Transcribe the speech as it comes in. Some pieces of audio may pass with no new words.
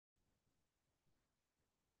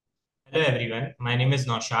Hello everyone, my name is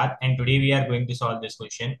Naushad and today we are going to solve this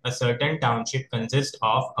question. A certain township consists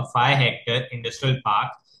of a 5 hectare industrial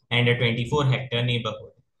park and a 24 hectare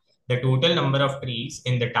neighborhood. The total number of trees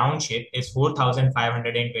in the township is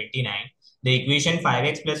 4529. The equation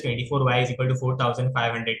 5x plus 24y is equal to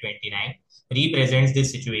 4529 represents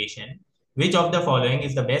this situation. Which of the following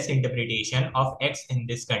is the best interpretation of x in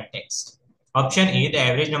this context? Option A, the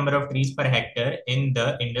average number of trees per hectare in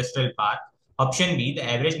the industrial park. Option B, the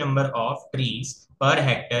average number of trees per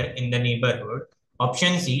hectare in the neighborhood.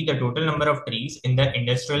 Option C, the total number of trees in the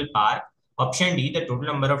industrial park. Option D, the total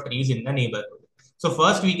number of trees in the neighborhood. So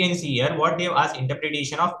first we can see here what they have asked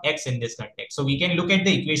interpretation of x in this context. So we can look at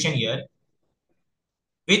the equation here.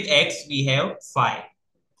 With x we have 5.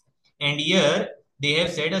 And here they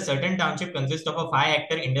have said a certain township consists of a 5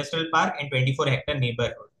 hectare industrial park and 24 hectare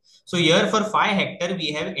neighborhood. So here for 5 hectare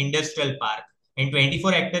we have industrial park and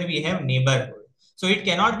 24 hectare we have neighborhood. So it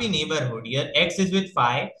cannot be neighborhood. Here x is with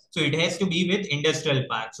 5. So it has to be with industrial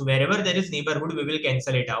park. So wherever there is neighborhood, we will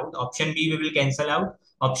cancel it out. Option B we will cancel out.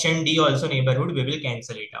 Option D also neighborhood, we will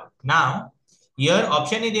cancel it out. Now, here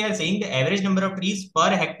option A they are saying the average number of trees per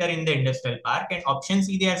hectare in the industrial park, and option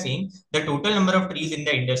C they are saying the total number of trees in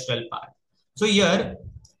the industrial park. So here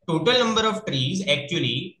total number of trees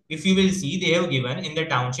actually, if you will see, they have given in the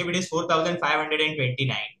township it is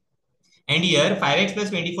 4529, and here 5x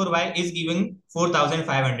plus 24y is giving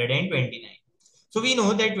 4529. So we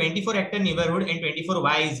know that 24 hectare neighborhood and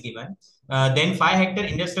 24y is given. Then 5 hectare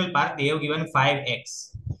industrial park they have given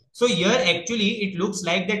 5x. So here actually it looks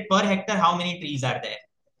like that per hectare how many trees are there.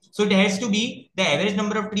 So it has to be the average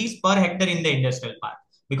number of trees per hectare in the industrial park.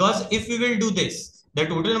 Because if we will do this, the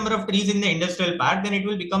total number of trees in the industrial park, then it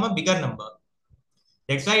will become a bigger number.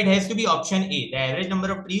 That's why it has to be option A, the average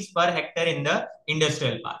number of trees per hectare in the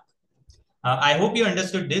industrial park. I hope you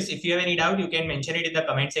understood this. If you have any doubt, you can mention it in the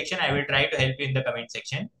comment section. I will try to help you in the comment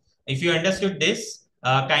section. If you understood this,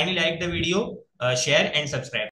 kindly like the video, share and subscribe.